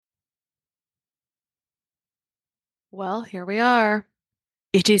Well, here we are.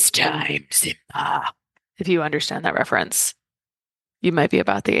 It is time, Simba. If you understand that reference, you might be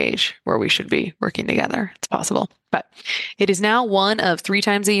about the age where we should be working together. It's possible. But it is now one of 3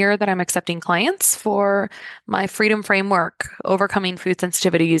 times a year that I'm accepting clients for my freedom framework, overcoming food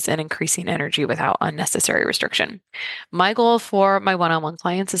sensitivities and increasing energy without unnecessary restriction. My goal for my one-on-one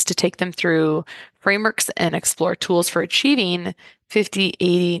clients is to take them through frameworks and explore tools for achieving 50,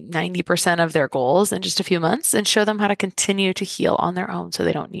 80, 90% of their goals in just a few months and show them how to continue to heal on their own so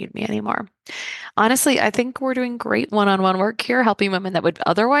they don't need me anymore. Honestly, I think we're doing great one-on-one work here, helping women that would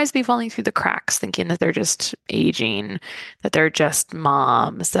otherwise be falling through the cracks, thinking that they're just aging, that they're just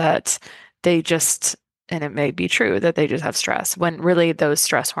moms, that they just, and it may be true that they just have stress, when really those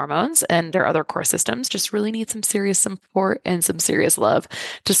stress hormones and their other core systems just really need some serious support and some serious love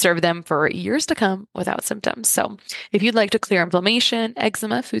to serve them for years to come without symptoms. So if you'd like to clear inflammation,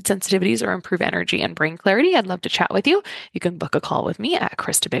 eczema, food sensitivities, or improve energy and brain clarity, I'd love to chat with you. You can book a call with me at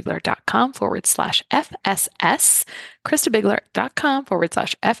christabiegler.com/FSS,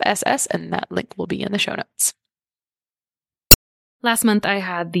 christabiegler.com/FSS, and that link will be in the show notes. Last month, I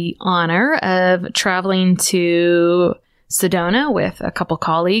had the honor of traveling to Sedona with a couple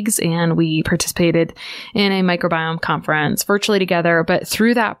colleagues, and we participated in a microbiome conference virtually together. But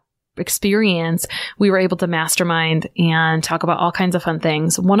through that experience, we were able to mastermind and talk about all kinds of fun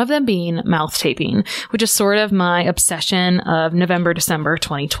things. One of them being mouth taping, which is sort of my obsession of November, December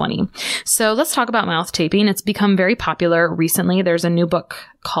 2020. So let's talk about mouth taping. It's become very popular recently. There's a new book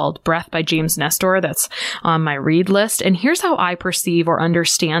called Breath by James Nestor that's on my read list. And here's how I perceive or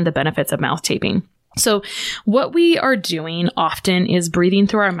understand the benefits of mouth taping. So what we are doing often is breathing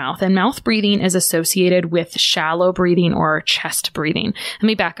through our mouth, and mouth breathing is associated with shallow breathing or chest breathing. Let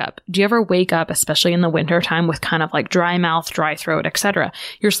me back up. Do you ever wake up, especially in the winter time, with kind of like dry mouth, dry throat, etc.?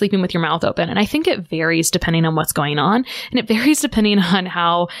 You're sleeping with your mouth open. And I think it varies depending on what's going on. And it varies depending on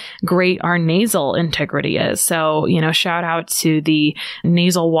how great our nasal integrity is. So, shout out to the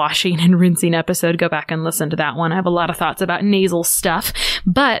nasal washing and rinsing episode. Go back and listen to that one. I have a lot of thoughts about nasal stuff,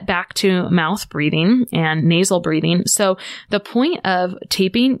 but back to mouth breathing and nasal breathing. So the point of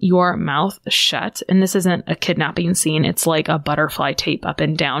taping your mouth shut, and this isn't a kidnapping scene, it's like a butterfly tape up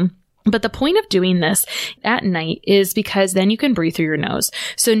and down. But the point of doing this at night is because then you can breathe through your nose.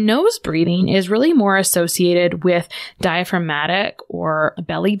 So nose breathing is really more associated with diaphragmatic or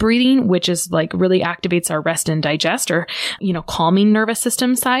belly breathing, which is like really activates our rest and digest or, calming nervous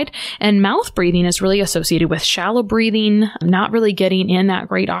system side. And mouth breathing is really associated with shallow breathing, not really getting in that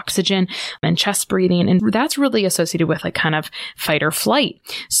great oxygen, and chest breathing. And that's really associated with like kind of fight or flight.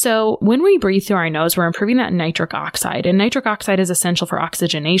 So when we breathe through our nose, we're improving that nitric oxide, and nitric oxide is essential for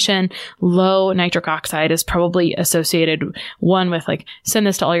oxygenation. Low nitric oxide is probably associated, one, with send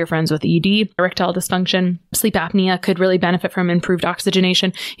this to all your friends with ED, erectile dysfunction. Sleep apnea could really benefit from improved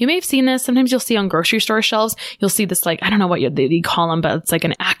oxygenation. You may have seen this. Sometimes you'll see on grocery store shelves, you'll see this, I don't know what you call them, but it's like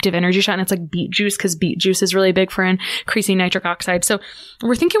an active energy shot, and it's like beet juice, because beet juice is really big for increasing nitric oxide. So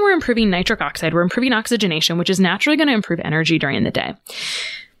we're thinking we're improving nitric oxide. We're improving oxygenation, which is naturally going to improve energy during the day.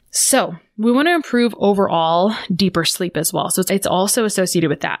 So we want to improve overall deeper sleep as well. So it's also associated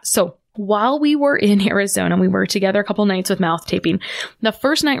with that. So while we were in Arizona, we were together a couple nights with mouth taping. The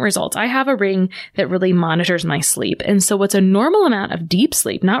first night results, I have a ring that really monitors my sleep. And so what's a normal amount of deep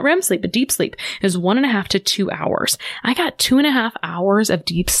sleep, not REM sleep, but deep sleep, is 1.5 to 2 hours. I got 2.5 hours of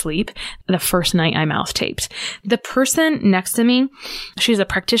deep sleep the first night I mouth taped. The person next to me, she's a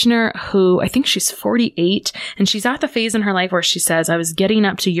practitioner who I think she's 48, and she's at the phase in her life where she says, I was getting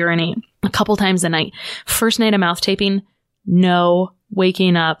up to urinate a couple times a night. First night of mouth taping, no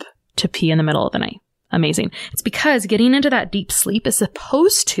waking up to pee in the middle of the night. Amazing. It's because getting into that deep sleep is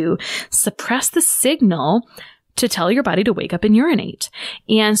supposed to suppress the signal to tell your body to wake up and urinate.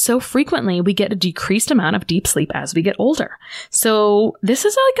 And so frequently we get a decreased amount of deep sleep as we get older. So this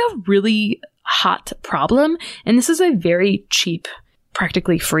is like a really hot problem. And this is a very cheap,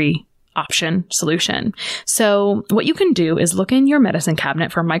 practically free solution. So what you can do is look in your medicine cabinet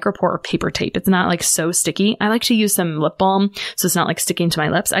for micropore or paper tape. It's not so sticky. I like to use some lip balm, so it's not sticking to my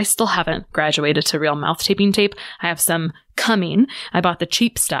lips. I still haven't graduated to real mouth taping tape. I have some coming. I bought the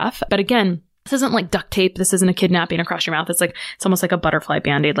cheap stuff, but again, this isn't like duct tape. This isn't a kidnapping across your mouth. It's almost like a butterfly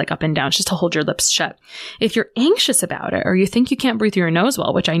band-aid, up and down, just to hold your lips shut. If you're anxious about it, or you think you can't breathe through your nose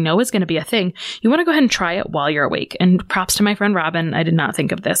well, which I know is going to be a thing, you want to go ahead and try it while you're awake. And props to my friend Robin, I did not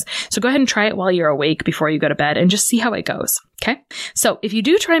think of this. So go ahead and try it while you're awake before you go to bed and just see how it goes. Okay. So if you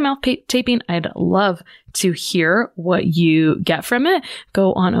do try mouth taping, I'd love to hear what you get from it.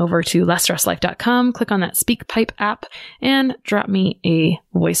 Go on over to lessstresslife.com, click on that SpeakPipe app, and drop me a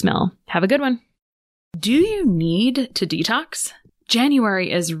voicemail. Have a good one. Do you need to detox?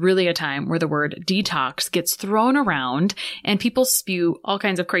 January is really a time where the word detox gets thrown around and people spew all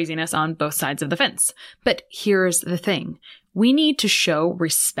kinds of craziness on both sides of the fence. But here's the thing. We need to show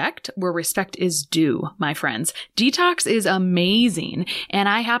respect where respect is due, my friends. Detox is amazing, and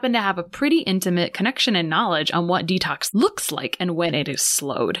I happen to have a pretty intimate connection and knowledge on what detox looks like and when it is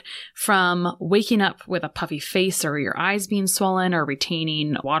slowed. From waking up with a puffy face or your eyes being swollen or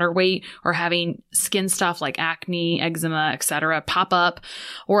retaining water weight or having skin stuff like acne, eczema, etc. pop up,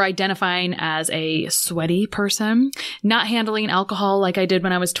 or identifying as a sweaty person, not handling alcohol like I did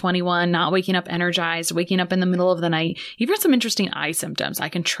when I was 21, not waking up energized, waking up in the middle of the night, even some interesting eye symptoms I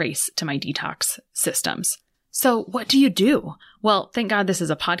can trace to my detox systems. So what do you do? Well, thank God this is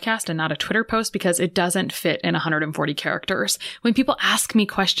a podcast and not a Twitter post because it doesn't fit in 140 characters. When people ask me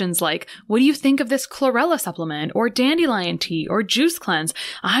questions like, what do you think of this chlorella supplement or dandelion tea or juice cleanse?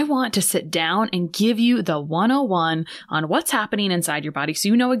 I want to sit down and give you the 101 on what's happening inside your body so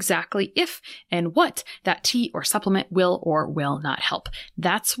you know exactly if and what that tea or supplement will or will not help.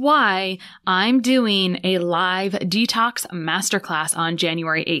 That's why I'm doing a live detox masterclass on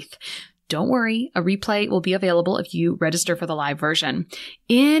January 8th. Don't worry, a replay will be available if you register for the live version.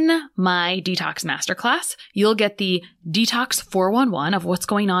 In my Detox Masterclass, you'll get the Detox 411 of what's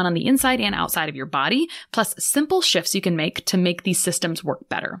going on the inside and outside of your body, plus simple shifts you can make to make these systems work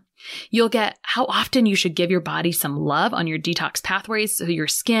better. You'll get how often you should give your body some love on your detox pathways so your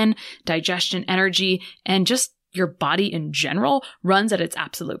skin, digestion, energy, and just your body in general runs at its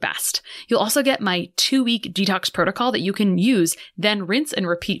absolute best. You'll also get my 2-week detox protocol that you can use, then rinse and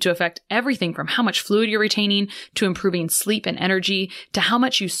repeat to affect everything from how much fluid you're retaining to improving sleep and energy to how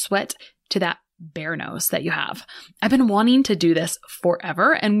much you sweat to that bare nose that you have. I've been wanting to do this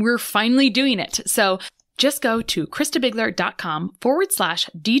forever and we're finally doing it. So just go to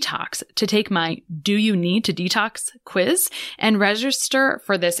christabiegler.com/detox to take my Do You Need to Detox quiz and register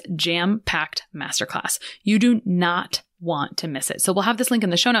for this jam-packed masterclass. You do not want to miss it. So we'll have this link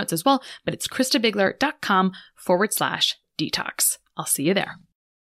in the show notes as well, but it's christabiegler.com/detox. I'll see you there.